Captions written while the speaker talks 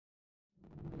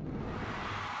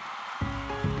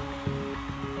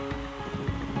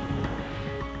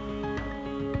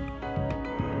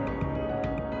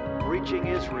reaching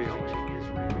Israel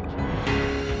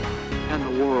and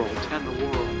the world, and the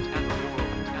world, and the world,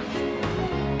 and the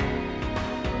world.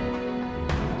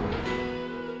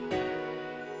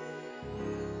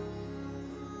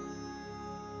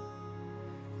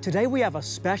 Today we have a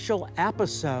special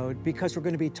episode because we're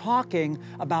going to be talking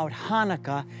about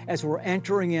Hanukkah as we're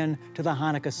entering into the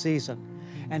Hanukkah season.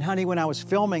 And honey, when I was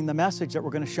filming the message that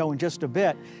we're going to show in just a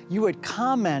bit, you had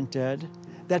commented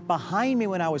that behind me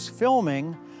when I was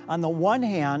filming, on the one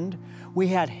hand, we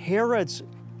had Herod's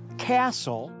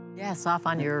castle. Yes, off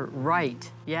on your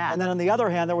right, yeah. And then on the other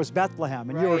hand, there was Bethlehem.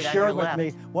 And you were sharing with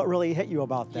me what really hit you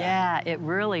about that. Yeah, it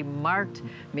really marked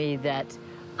me that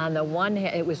on the one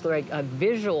hand, it was like a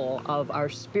visual of our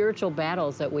spiritual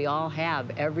battles that we all have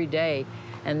every day.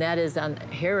 And that is on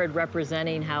Herod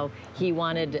representing how he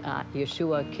wanted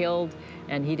Yeshua killed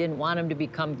and he didn't want him to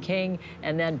become king.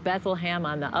 And then Bethlehem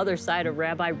on the other side of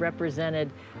Rabbi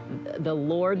represented the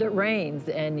Lord that reigns.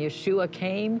 And Yeshua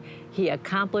came, he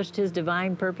accomplished his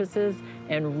divine purposes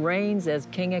and reigns as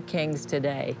King of Kings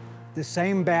today. The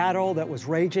same battle that was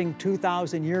raging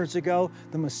 2,000 years ago,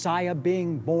 the Messiah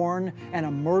being born and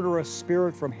a murderous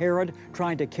spirit from Herod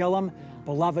trying to kill him.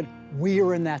 Beloved, we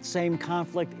are in that same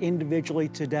conflict individually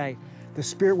today. The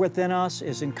spirit within us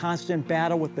is in constant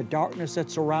battle with the darkness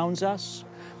that surrounds us.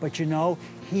 But you know,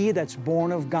 he that's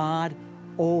born of God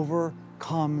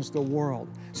overcomes the world.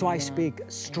 So I speak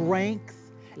strength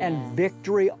and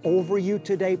victory over you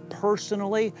today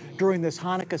personally during this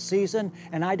Hanukkah season.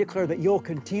 And I declare that you'll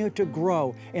continue to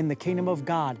grow in the kingdom of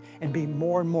God and be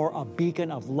more and more a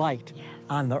beacon of light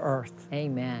on the earth.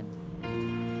 Amen.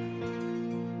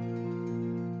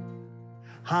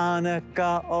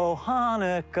 Hanukkah, oh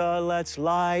Hanukkah, let's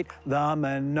light the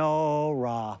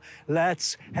menorah.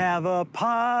 Let's have a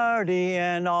party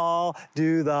and all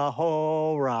do the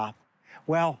hurrah.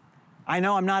 Well, I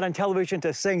know I'm not on television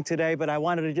to sing today, but I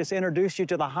wanted to just introduce you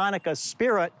to the Hanukkah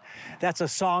spirit. That's a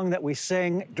song that we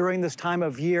sing during this time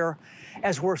of year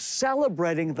as we're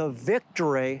celebrating the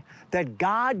victory that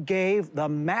God gave the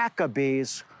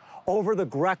Maccabees over the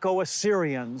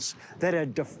Greco-Assyrians that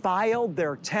had defiled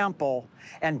their temple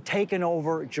and taken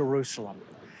over Jerusalem.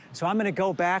 So I'm going to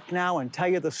go back now and tell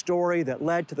you the story that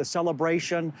led to the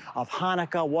celebration of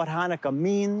Hanukkah, what Hanukkah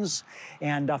means.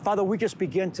 And Father, we just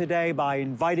begin today by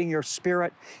inviting your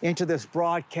Spirit into this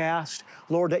broadcast.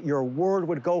 Lord, that your word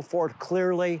would go forth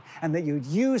clearly and that you'd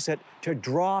use it to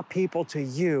draw people to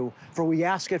you. For we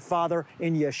ask it, Father,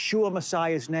 in Yeshua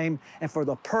Messiah's name and for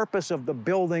the purpose of the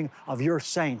building of your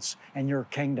saints and your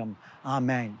kingdom.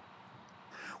 Amen.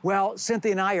 Well,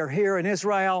 Cynthia and I are here in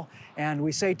Israel, and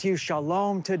we say to you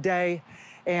shalom today.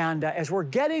 And as we're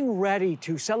getting ready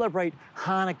to celebrate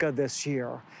Hanukkah this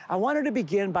year, I wanted to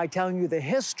begin by telling you the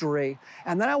history,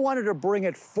 and then I wanted to bring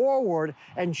it forward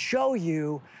and show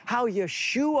you how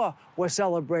Yeshua was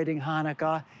celebrating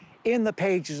Hanukkah in the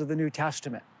pages of the New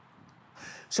Testament.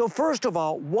 So first of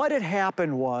all, what had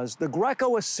happened was the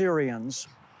Greco-Assyrians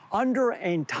under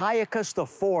Antiochus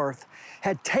IV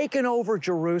had taken over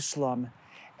Jerusalem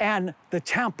and the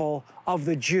temple of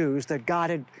the Jews that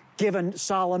God had given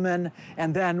Solomon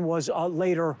and then was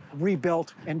later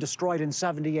rebuilt and destroyed in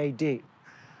 70 AD.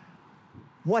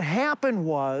 What happened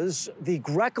was the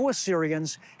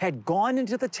Greco-Assyrians had gone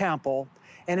into the temple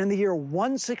and in the year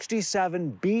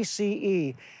 167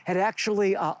 BCE had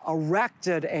actually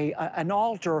erected an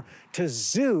altar to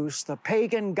Zeus, the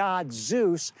pagan god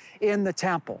Zeus, in the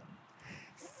temple.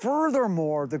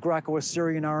 Furthermore, the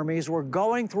Greco-Assyrian armies were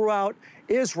going throughout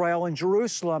Israel and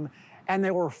Jerusalem, and they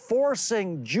were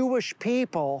forcing Jewish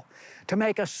people to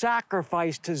make a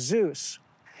sacrifice to Zeus.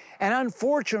 And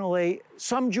unfortunately,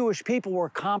 some Jewish people were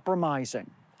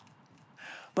compromising.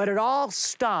 But it all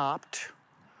stopped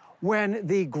when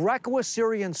the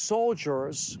Greco-Assyrian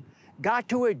soldiers got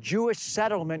to a Jewish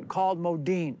settlement called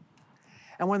Modin.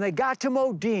 And when they got to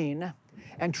Modin,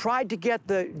 and tried to get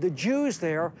the Jews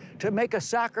there to make a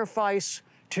sacrifice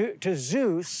to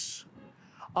Zeus,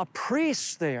 a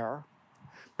priest there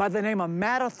by the name of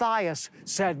Mattathias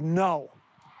said no.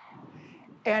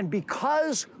 And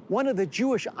because one of the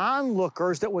Jewish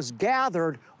onlookers that was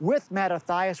gathered with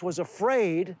Mattathias was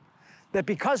afraid that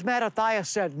because Mattathias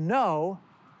said no,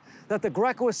 that the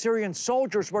Greco-Assyrian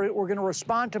soldiers were going to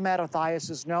respond to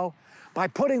Mattathias's no by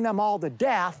putting them all to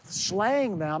death,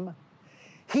 slaying them,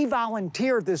 he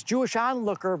volunteered, this Jewish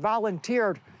onlooker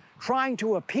volunteered, trying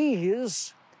to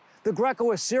appease the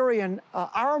Greco-Assyrian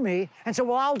army and said,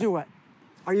 well, I'll do it.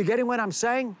 Are you getting what I'm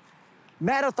saying?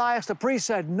 Mattathias, the priest,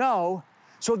 said no.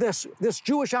 So this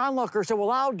Jewish onlooker said,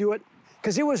 well, I'll do it,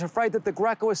 because he was afraid that the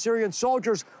Greco-Assyrian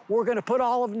soldiers were going to put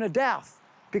all of them to death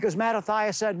because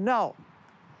Mattathias said no.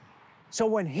 So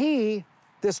when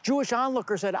this Jewish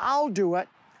onlooker said, I'll do it,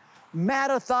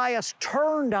 Mattathias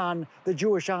turned on the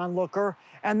Jewish onlooker,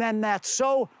 and then that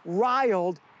so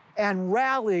riled and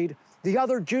rallied the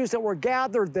other Jews that were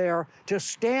gathered there to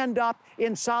stand up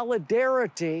in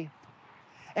solidarity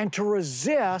and to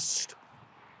resist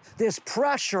this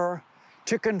pressure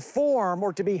to conform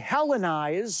or to be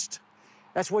Hellenized.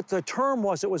 That's what the term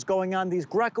was that was going on. These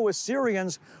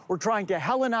Greco-Assyrians were trying to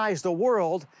Hellenize the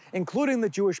world, including the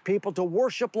Jewish people, to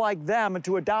worship like them and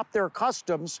to adopt their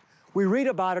customs. We read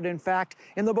about it, in fact,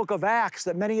 in the book of Acts,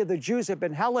 that many of the Jews have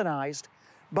been Hellenized.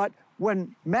 But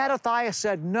when Mattathias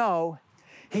said no,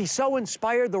 he so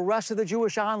inspired the rest of the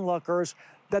Jewish onlookers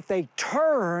that they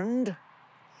turned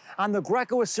on the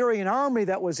Greco-Assyrian army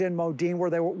that was in Modin,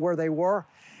 where they were,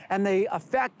 and they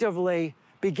effectively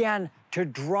began to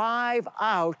drive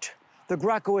out the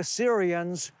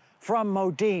Greco-Assyrians from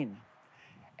Modin.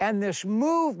 And this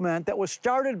movement that was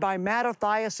started by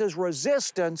Mattathias's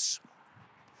resistance,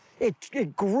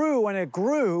 it grew and it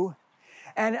grew,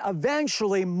 and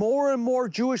eventually more and more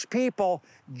Jewish people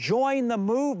joined the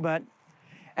movement,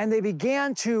 and they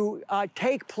began to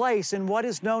take place in what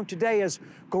is known today as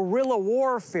guerrilla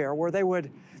warfare, where they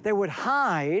would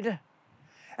hide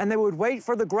and they would wait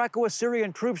for the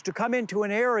Greco-Assyrian troops to come into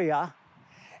an area.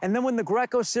 And then when the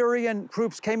Greco-Assyrian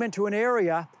troops came into an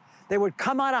area, they would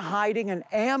come out of hiding and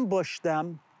ambush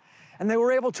them. And they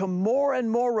were able to more and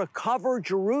more recover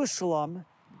Jerusalem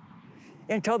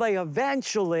until they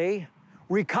eventually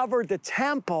recovered the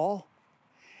temple.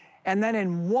 And then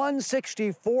in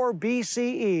 164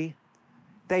 BCE,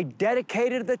 they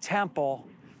dedicated the temple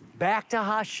back to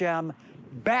Hashem,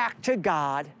 back to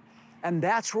God. And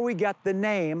that's where we get the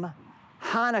name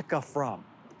Hanukkah from.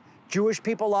 Jewish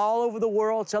people all over the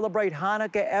world celebrate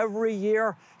Hanukkah every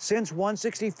year since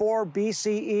 164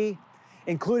 BCE,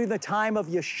 including the time of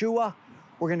Yeshua.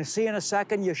 We're going to see in a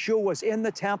second, Yeshua was in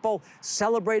the temple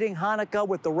celebrating Hanukkah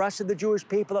with the rest of the Jewish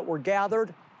people that were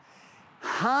gathered.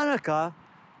 Hanukkah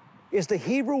is the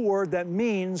Hebrew word that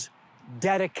means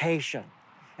dedication.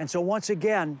 And so once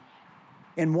again,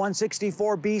 in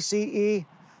 164 BCE,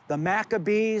 the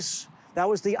Maccabees, that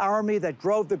was the army that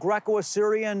drove the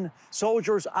Greco-Assyrian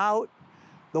soldiers out.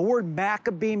 The word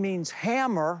Maccabee means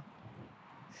hammer,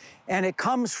 and it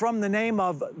comes from the name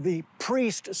of the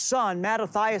priest's son.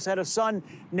 Mattathias had a son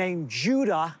named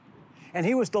Judah, and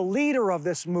he was the leader of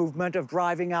this movement of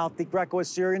driving out the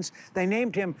Greco-Assyrians. They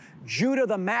named him Judah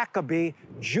the Maccabee,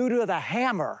 Judah the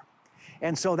Hammer.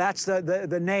 And so that's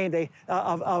the name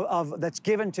that's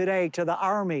given today to the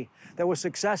army that was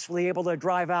successfully able to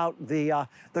drive out the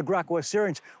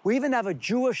Greco-Assyrians. We even have a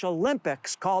Jewish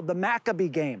Olympics called the Maccabee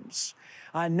Games,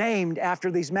 named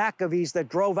after these Maccabees that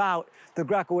drove out the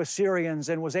Greco-Assyrians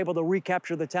and was able to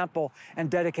recapture the temple and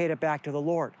dedicate it back to the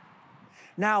Lord.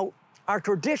 Now, our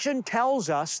tradition tells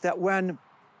us that when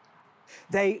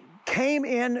they came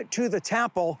into the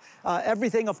temple,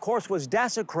 everything, of course, was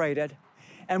desecrated.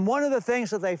 And one of the things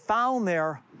that they found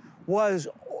there was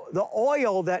the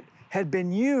oil that had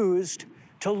been used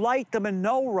to light the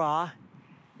menorah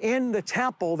in the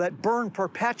temple that burned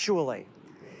perpetually.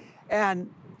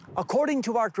 And according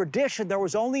to our tradition, there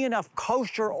was only enough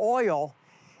kosher oil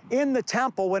in the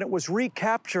temple when it was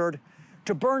recaptured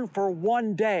to burn for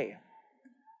 1 day.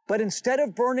 But instead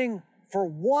of burning for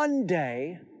 1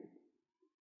 day,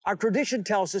 our tradition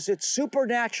tells us it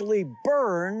supernaturally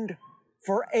burned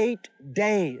for 8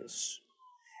 days.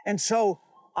 And so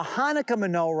a Hanukkah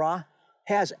menorah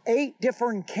has 8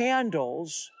 different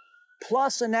candles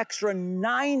plus an extra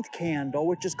 9th candle,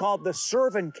 which is called the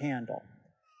servant candle.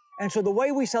 And so the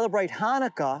way we celebrate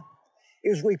Hanukkah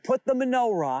is we put the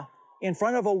menorah in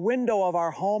front of a window of our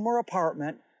home or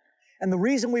apartment. And the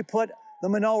reason we put the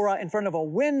menorah in front of a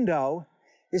window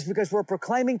is because we're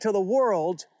proclaiming to the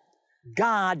world,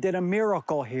 God did a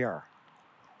miracle here.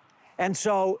 And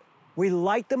so we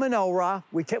light the menorah.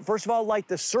 We first of all light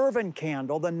the servant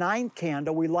candle, the 9th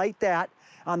candle. We light that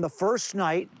on the first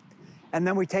night, and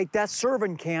then we take that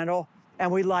servant candle and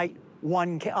we light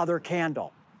one other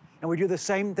candle. And we do the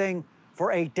same thing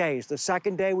for 8 days. The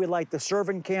second day we light the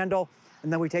servant candle,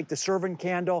 and then we take the servant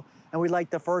candle and we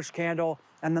light the first candle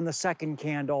and then the second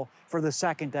candle for the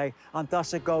second day. And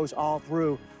thus it goes all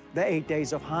through the 8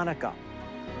 days of Hanukkah.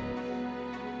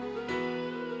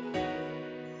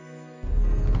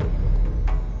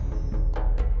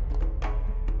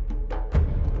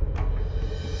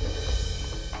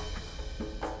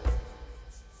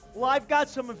 Well, I've got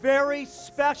some very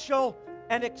special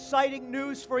and exciting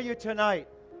news for you tonight.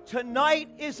 Tonight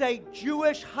is a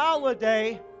Jewish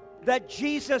holiday that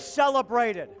Jesus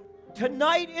celebrated.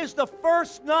 Tonight is the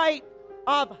first night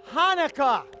of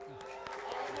Hanukkah.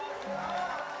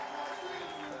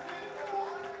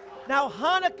 Now,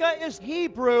 Hanukkah is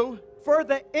Hebrew for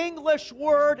the English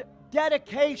word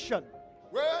dedication.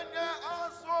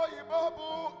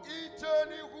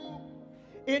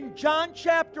 In John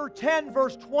chapter 10,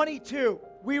 verse 22,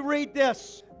 we read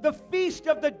this: the feast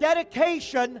of the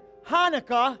dedication,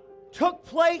 Hanukkah, took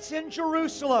place in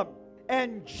Jerusalem,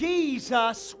 and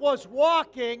Jesus was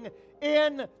walking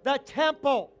in the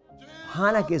temple.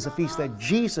 Hanukkah is a feast that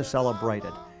Jesus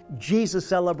celebrated. Jesus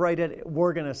celebrated it,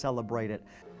 we're going to celebrate it.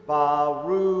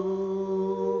 Baruch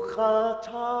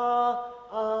atah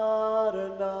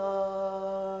Adonai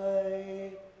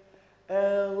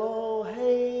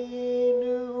Eloheinu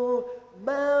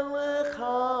melech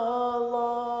haolam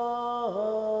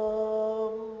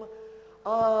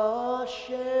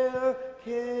asher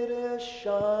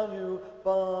kiddushanu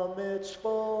b'mitzvotav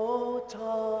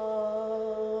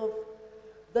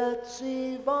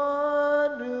v'tzivanu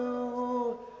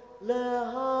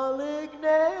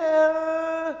lehaligner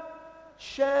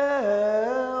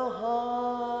shel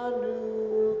Hanukkah.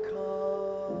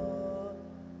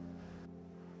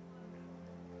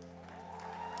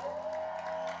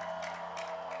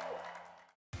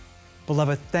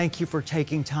 Beloved, thank you for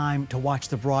taking time to watch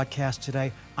the broadcast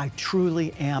today. I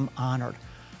truly am honored.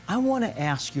 I want to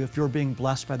ask you, if you're being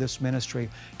blessed by this ministry,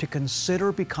 to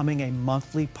consider becoming a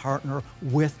monthly partner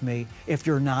with me if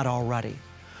you're not already.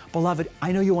 Beloved,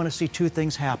 I know you want to see two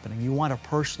things happening. You want to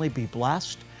personally be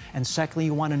blessed, and secondly,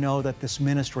 you want to know that this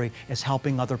ministry is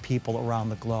helping other people around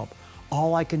the globe.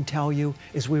 All I can tell you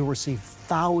is we receive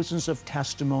thousands of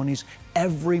testimonies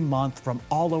every month from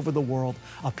all over the world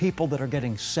of people that are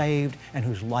getting saved and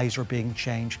whose lives are being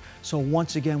changed. So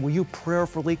once again, will you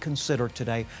prayerfully consider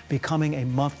today becoming a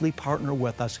monthly partner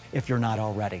with us if you're not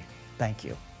already? Thank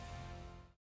you.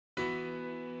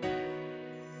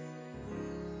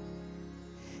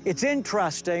 It's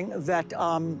interesting that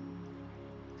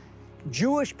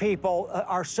Jewish people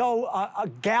are so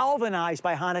galvanized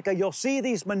by Hanukkah. You'll see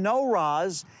these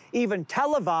menorahs even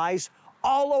televised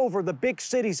all over the big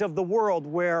cities of the world,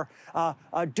 where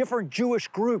different Jewish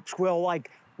groups will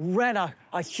rent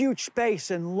a huge space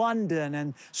in London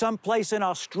and someplace in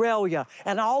Australia,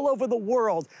 and all over the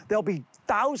world there'll be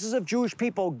thousands of Jewish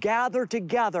people gathered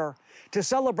together to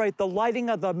celebrate the lighting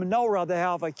of the menorah. They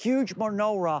have a huge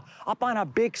menorah up on a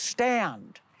big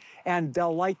stand, and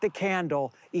they'll light the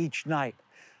candle each night.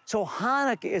 So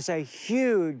Hanukkah is a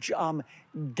huge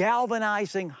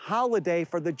galvanizing holiday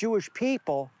for the Jewish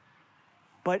people.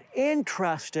 But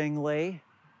interestingly,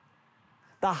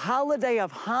 the holiday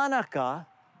of Hanukkah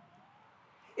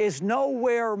is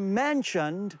nowhere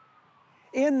mentioned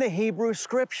in the Hebrew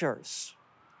Scriptures.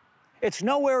 It's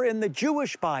nowhere in the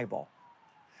Jewish Bible.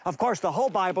 Of course, the whole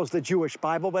Bible is the Jewish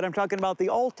Bible, but I'm talking about the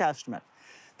Old Testament.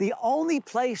 The only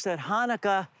place that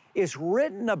Hanukkah is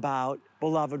written about,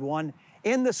 beloved one,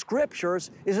 in the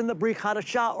Scriptures is in the Brit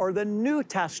Hadashah, or the New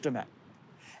Testament.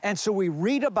 And so we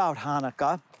read about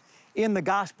Hanukkah in the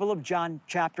Gospel of John,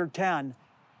 chapter 10,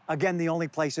 again, the only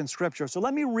place in Scripture. So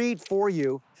let me read for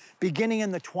you, beginning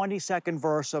in the 22nd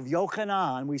verse of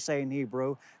Yochanan, we say in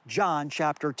Hebrew, John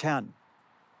chapter 10.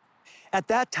 At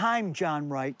that time, John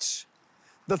writes,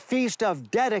 the feast of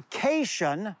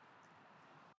dedication.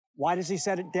 Why does he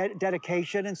say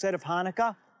dedication instead of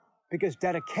Hanukkah? Because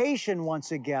dedication,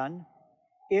 once again,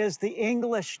 is the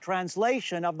English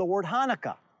translation of the word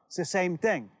Hanukkah. It's the same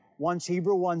thing. One's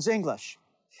Hebrew, one's English.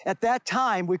 At that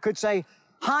time, we could say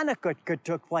Hanukkah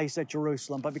took place at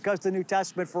Jerusalem, but because the New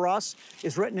Testament for us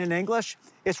is written in English,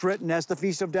 it's written as the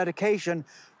Feast of Dedication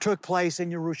took place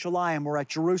in Jerusalem, or at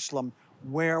Jerusalem,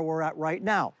 where we're at right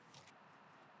now.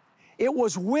 It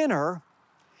was winter,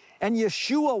 and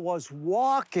Yeshua was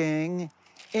walking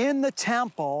in the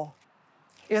temple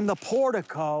in the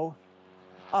portico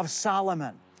of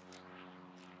Solomon.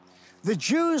 The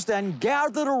Jews then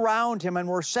gathered around him and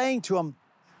were saying to him,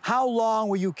 how long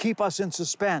will you keep us in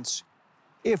suspense?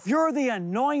 If you're the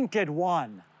anointed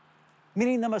one,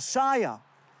 meaning the Messiah,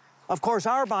 of course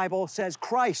our Bible says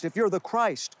Christ, if you're the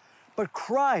Christ, but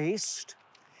Christ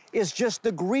is just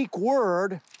the Greek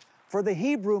word for the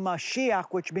Hebrew Mashiach,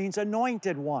 which means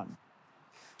anointed one.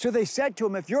 So they said to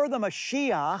him, if you're the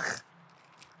Mashiach,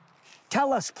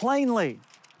 tell us plainly.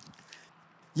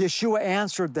 Yeshua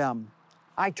answered them,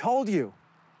 I told you,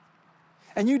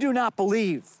 and you do not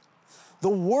believe. The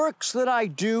works that I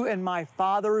do in my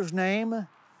Father's name,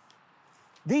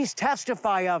 these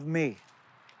testify of me.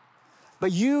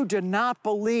 But you do not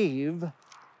believe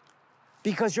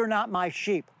because you're not my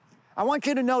sheep. I want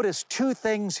you to notice two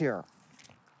things here.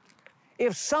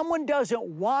 If someone doesn't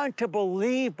want to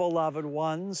believe, beloved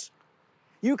ones,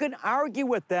 you can argue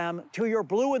with them till you're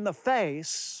blue in the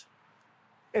face,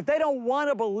 If they don't want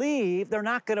to believe, they're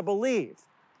not going to believe.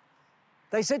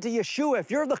 They said to Yeshua, if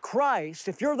you're the Christ,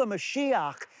 if you're the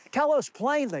Mashiach, tell us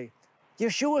plainly.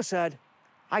 Yeshua said,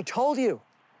 I told you,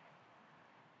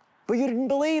 but you didn't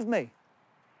believe me.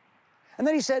 And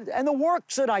then he said, and the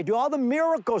works that I do, all the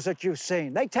miracles that you've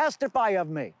seen, they testify of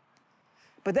me.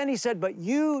 But then he said, but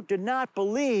you did not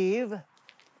believe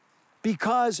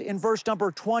because in verse number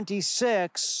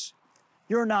 26,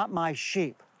 you're not my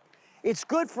sheep. It's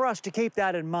good for us to keep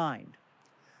that in mind,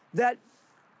 that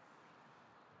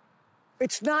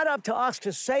it's not up to us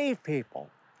to save people.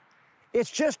 It's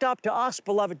just up to us,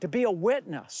 beloved, to be a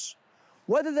witness.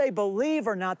 Whether they believe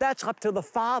or not, that's up to the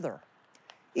Father.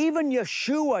 Even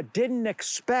Yeshua didn't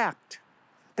expect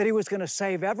that he was going to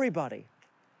save everybody.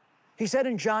 He said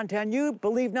in John 10, you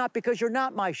believe not because you're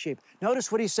not my sheep.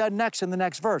 Notice what he said next in the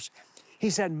next verse. He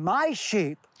said, my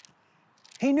sheep,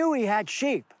 he knew he had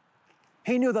sheep.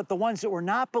 He knew that the ones that were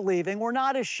not believing were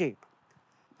not his sheep.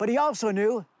 But he also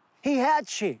knew he had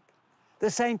sheep. The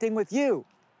same thing with you.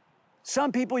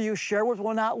 Some people you share with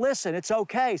will not listen. It's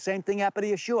okay. Same thing happened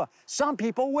to Yeshua. Some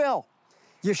people will.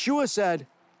 Yeshua said,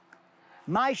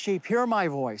 my sheep hear my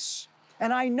voice,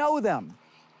 and I know them,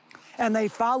 and they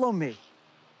follow me.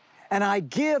 And I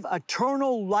give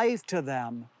eternal life to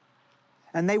them,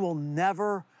 and they will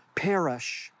never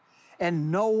perish,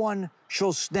 and no one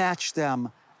shall snatch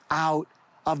them out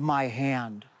of my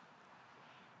hand.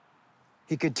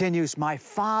 He continues, my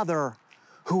Father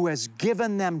who has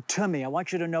given them to me. I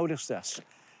want you to notice this.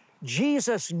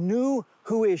 Jesus knew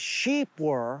who his sheep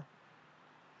were,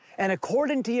 and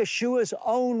according to Yeshua's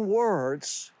own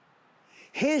words,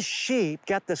 his sheep,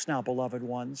 get this now, beloved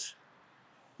ones,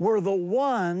 were the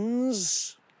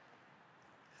ones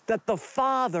that the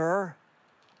Father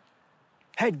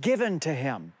had given to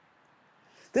him.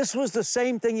 This was the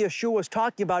same thing Yeshua was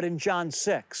talking about in John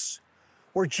 6,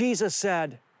 where Jesus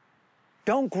said,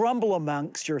 don't grumble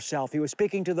amongst yourself. He was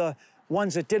speaking to the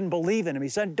ones that didn't believe in him. He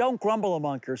said, don't grumble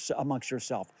amongst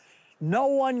yourself. No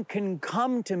one can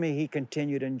come to me, he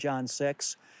continued in John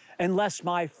 6, unless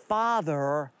my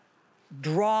Father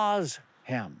draws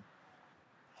him.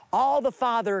 All the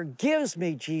Father gives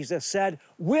me, Jesus said,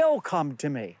 will come to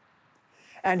me.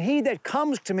 And he that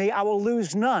comes to me, I will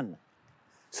lose none.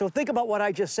 So think about what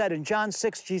I just said. In John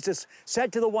 6, Jesus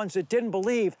said to the ones that didn't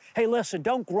believe, hey, listen,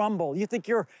 don't grumble. You think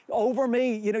you're over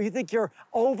me? You think you're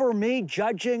over me,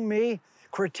 judging me,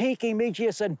 critiquing me?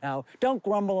 Jesus said, no, don't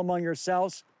grumble among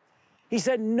yourselves. He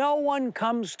said, no one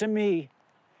comes to me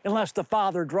unless the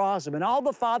Father draws him. And all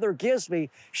the Father gives me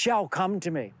shall come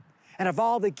to me. And of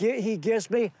all that he gives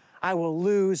me, I will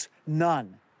lose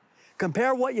none.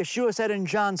 Compare what Yeshua said in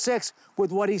John 6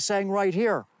 with what he's saying right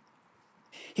here.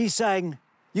 He's saying,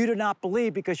 you do not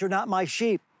believe because you're not my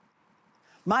sheep.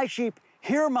 My sheep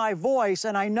hear my voice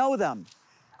and I know them.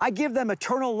 I give them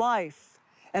eternal life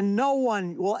and no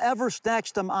one will ever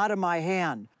snatch them out of my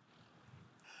hand.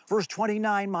 Verse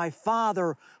 29, my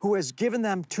Father who has given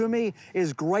them to me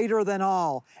is greater than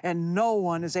all, and no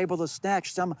one is able to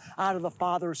snatch them out of the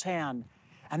Father's hand.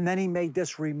 And then he made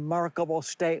this remarkable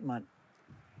statement.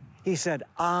 He said,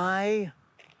 I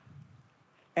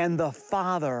and the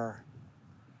Father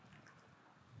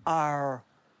are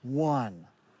one.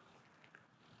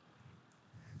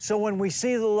 So when we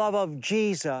see the love of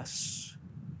Jesus,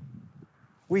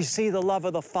 we see the love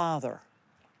of the Father.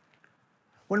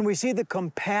 When we see the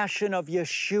compassion of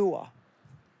Yeshua,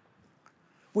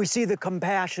 we see the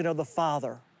compassion of the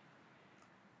Father.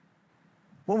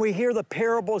 When we hear the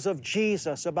parables of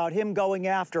Jesus about him going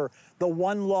after the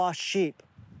one lost sheep,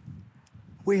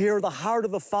 we hear the heart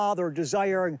of the Father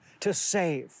desiring to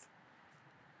save.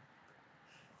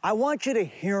 I want you to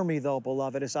hear me, though,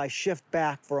 beloved, as I shift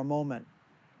back for a moment.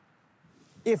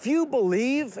 If you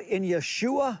believe in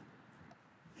Yeshua,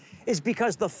 it's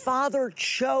because the Father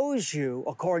chose you,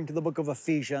 according to the book of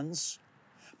Ephesians,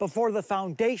 before the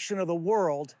foundation of the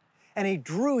world, and he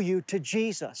drew you to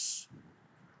Jesus.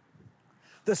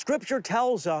 The scripture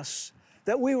tells us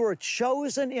that we were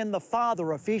chosen in the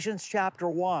Father, Ephesians chapter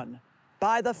 1,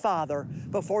 by the Father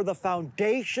before the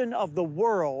foundation of the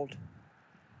world.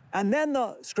 And then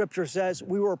the scripture says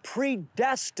we were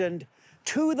predestined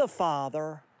to the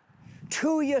Father, to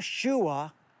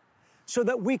Yeshua, so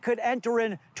that we could enter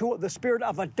into the spirit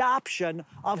of adoption,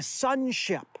 of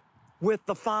sonship with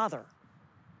the Father.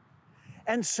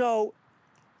 And so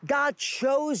God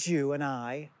chose you and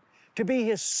I to be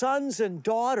his sons and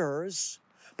daughters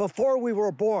before we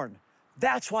were born.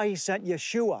 That's why he sent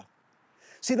Yeshua.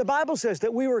 See, the Bible says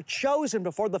that we were chosen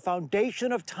before the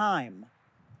foundation of time.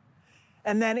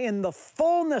 And then in the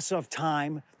fullness of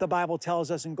time, the Bible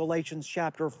tells us in Galatians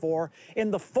chapter 4,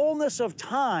 in the fullness of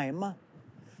time,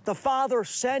 the Father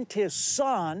sent His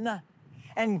Son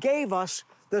and gave us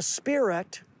the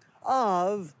spirit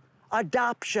of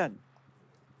adoption.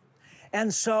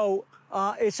 And so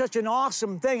it's such an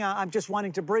awesome thing. I'm just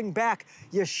wanting to bring back,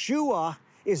 Yeshua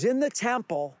is in the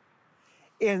temple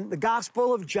in the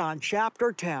Gospel of John,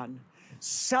 chapter 10,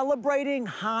 celebrating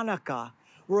Hanukkah,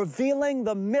 revealing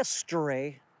the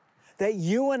mystery that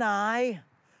you and I,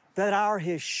 that are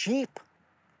His sheep,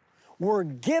 were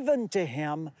given to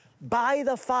Him by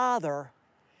the Father.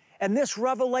 And this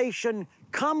revelation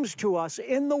comes to us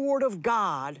in the Word of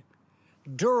God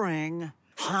during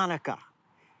Hanukkah.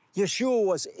 Yeshua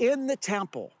was in the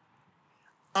temple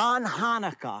on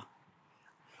Hanukkah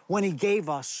when He gave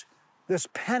us this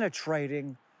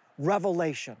penetrating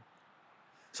revelation.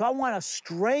 So I want to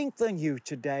strengthen you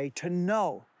today to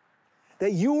know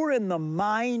that you were in the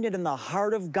mind and in the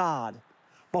heart of God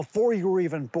before you were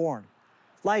even born.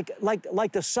 Like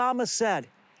the psalmist said,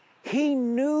 He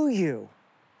knew you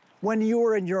when you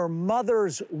were in your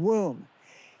mother's womb.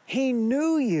 He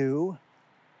knew you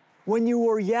when you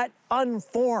were yet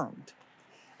unformed.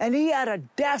 And He had a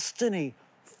destiny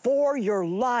for your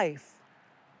life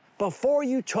before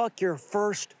you took your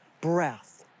first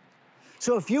breath.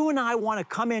 So if you and I want to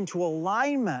come into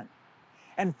alignment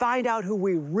and find out who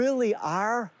we really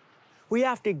are, we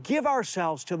have to give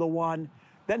ourselves to the one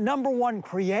that, number one,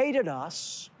 created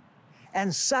us,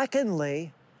 and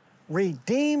secondly,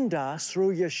 redeemed us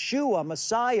through Yeshua,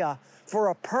 Messiah, for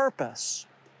a purpose.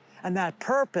 And that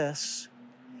purpose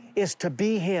is to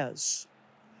be His,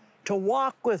 to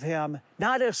walk with Him,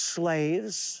 not as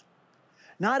slaves,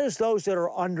 not as those that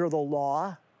are under the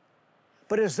law,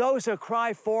 but as those that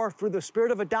cry forth through the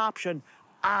Spirit of adoption,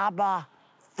 Abba,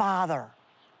 Father.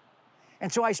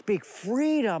 And so I speak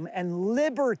freedom and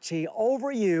liberty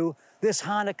over you this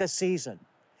Hanukkah season.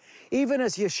 Even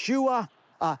as Yeshua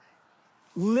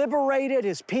liberated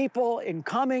His people in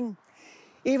coming,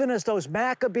 even as those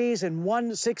Maccabees in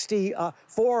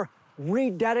 164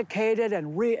 rededicated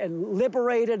and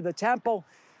liberated the temple,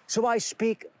 so I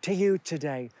speak to you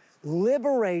today,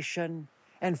 liberation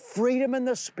and freedom in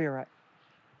the Spirit.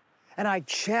 And I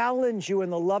challenge you in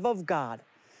the love of God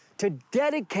to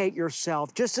dedicate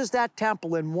yourself, just as that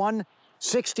temple in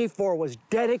 164 was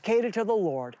dedicated to the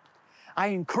Lord. I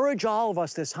encourage all of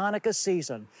us this Hanukkah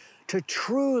season to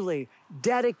truly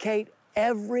dedicate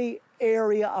every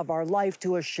area of our life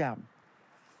to Hashem.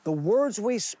 The words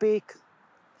we speak,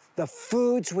 the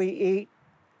foods we eat,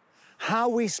 how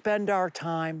we spend our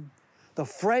time, the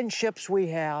friendships we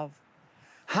have,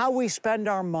 how we spend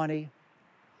our money,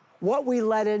 what we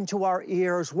let into our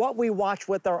ears, what we watch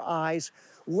with our eyes.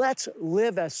 Let's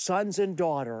live as sons and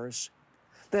daughters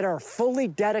that are fully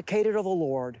dedicated to the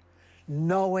Lord,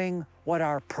 knowing what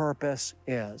our purpose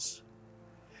is.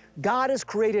 God has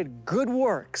created good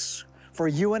works for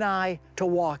you and I to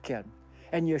walk in.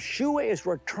 And Yeshua is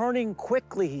returning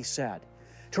quickly, He said,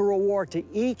 to reward to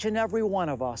each and every one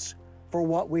of us for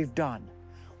what we've done.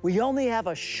 We only have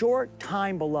a short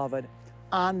time, beloved,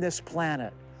 on this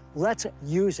planet. Let's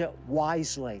use it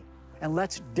wisely, and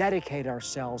let's dedicate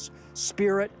ourselves,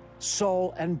 spirit,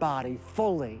 soul, and body,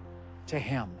 fully to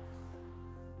Him.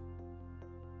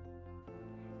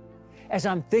 As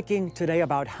I'm thinking today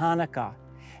about Hanukkah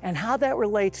and how that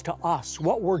relates to us,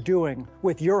 what we're doing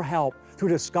with your help through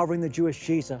discovering the Jewish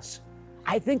Jesus,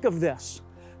 I think of this.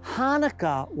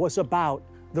 Hanukkah was about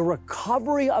the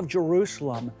recovery of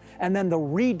Jerusalem and then the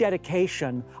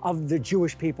rededication of the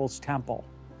Jewish people's temple.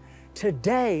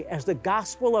 Today, as the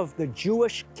gospel of the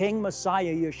Jewish King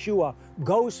Messiah, Yeshua,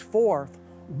 goes forth,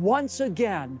 once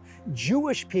again,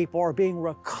 Jewish people are being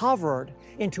recovered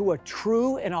into a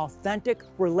true and authentic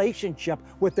relationship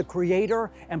with the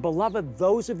Creator. And beloved,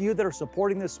 those of you that are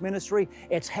supporting this ministry,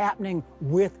 it's happening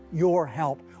with your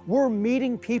help. We're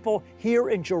meeting people here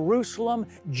in Jerusalem,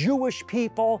 Jewish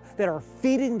people that are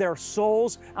feeding their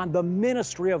souls on the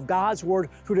ministry of God's Word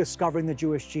through discovering the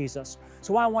Jewish Jesus.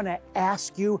 So I want to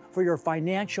ask you for your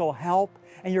financial help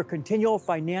and your continual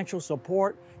financial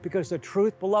support, because the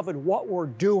truth, beloved, what we're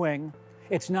doing,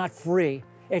 it's not free.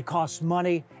 It costs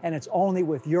money, and it's only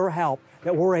with your help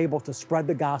that we're able to spread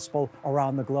the gospel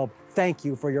around the globe. Thank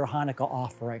you for your Hanukkah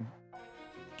offering.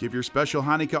 Give your special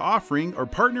Hanukkah offering or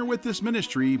partner with this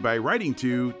ministry by writing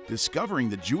to Discovering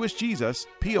the Jewish Jesus,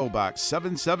 P.O Box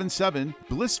 777,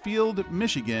 Blissfield,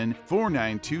 Michigan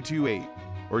 49228.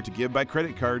 Or to give by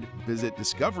credit card, visit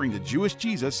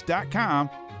discoveringthejewishjesus.com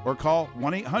or call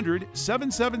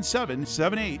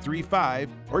 1-800-777-7835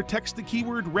 or text the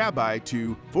keyword Rabbi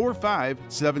to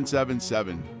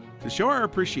 45777. To show our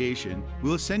appreciation,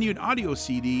 we'll send you an audio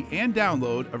CD and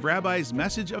download of Rabbi's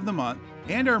Message of the Month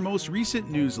and our most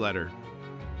recent newsletter.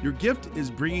 Your gift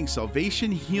is bringing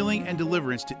salvation, healing, and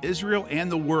deliverance to Israel and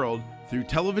the world through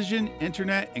television,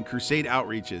 internet, and crusade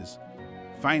outreaches.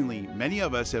 Finally, many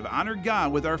of us have honored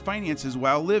God with our finances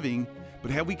while living, but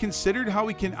have we considered how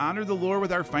we can honor the Lord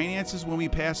with our finances when we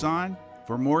pass on?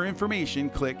 For more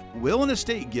information, click Will and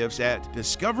Estate Gifts at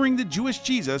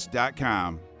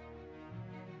discoveringthejewishjesus.com.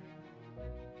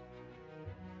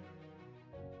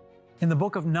 In the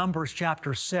book of Numbers,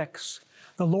 chapter 6,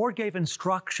 the Lord gave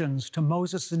instructions to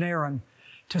Moses and Aaron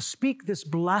to speak this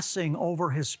blessing over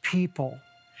his people.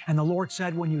 And the Lord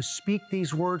said, when you speak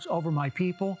these words over my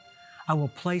people, I will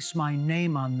place my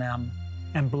name on them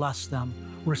and bless them.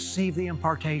 Receive the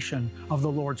impartation of the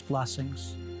Lord's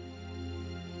blessings.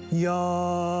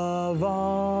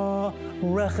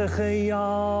 Yavarechecha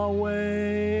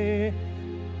Yahweh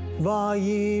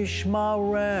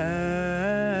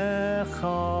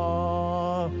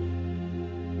vayishmarecha.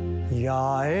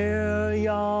 Ya'er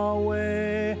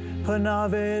Yahweh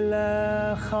panav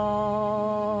elecha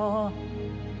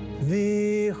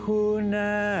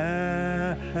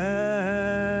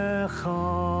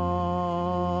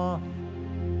v'chunecha.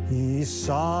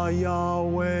 Yisa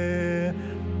Yahweh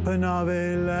panav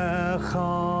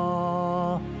elecha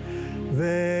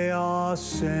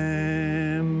ve'asem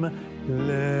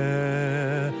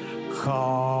lecha.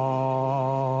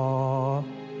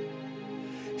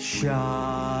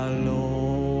 Shalom.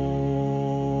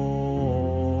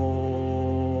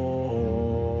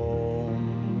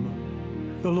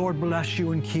 The Lord bless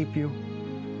you and keep you.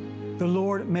 The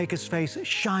Lord make his face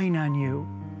shine on you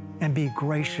and be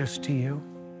gracious to you.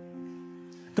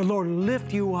 The Lord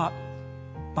lift you up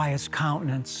by his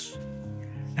countenance,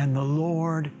 and the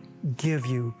Lord give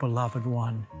you, beloved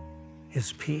one,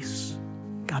 his peace.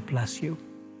 God bless you,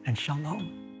 and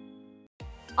shalom.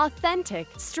 Authentic,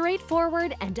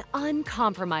 straightforward, and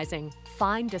uncompromising.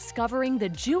 Find Discovering the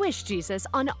Jewish Jesus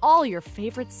on all your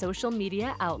favorite social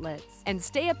media outlets and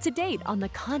stay up to date on the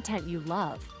content you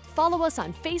love. Follow us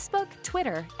on Facebook,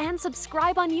 Twitter, and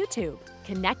subscribe on YouTube.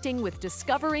 Connecting with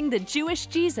Discovering the Jewish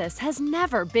Jesus has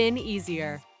never been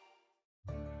easier.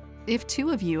 If two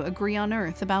of you agree on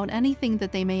earth about anything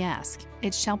that they may ask,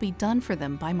 it shall be done for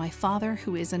them by my Father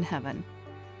who is in heaven.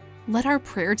 Let our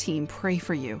prayer team pray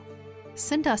for you.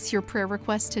 Send us your prayer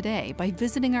request today by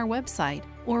visiting our website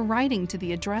or writing to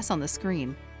the address on the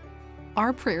screen.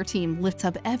 Our prayer team lifts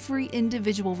up every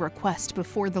individual request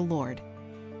before the Lord.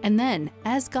 And then,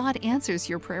 as God answers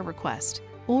your prayer request,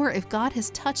 or if God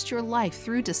has touched your life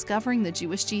through Discovering the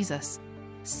Jewish Jesus,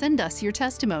 send us your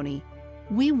testimony.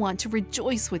 We want to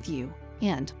rejoice with you,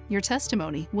 and your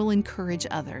testimony will encourage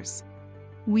others.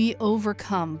 We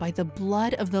overcome by the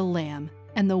blood of the Lamb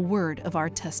and the word of our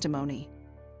testimony.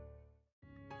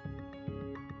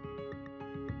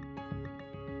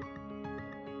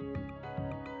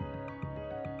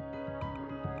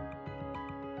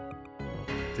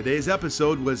 Today's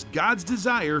episode was God's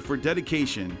Desire for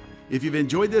Dedication. If you've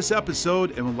enjoyed this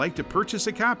episode and would like to purchase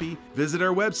a copy, visit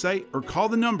our website or call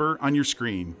the number on your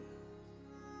screen.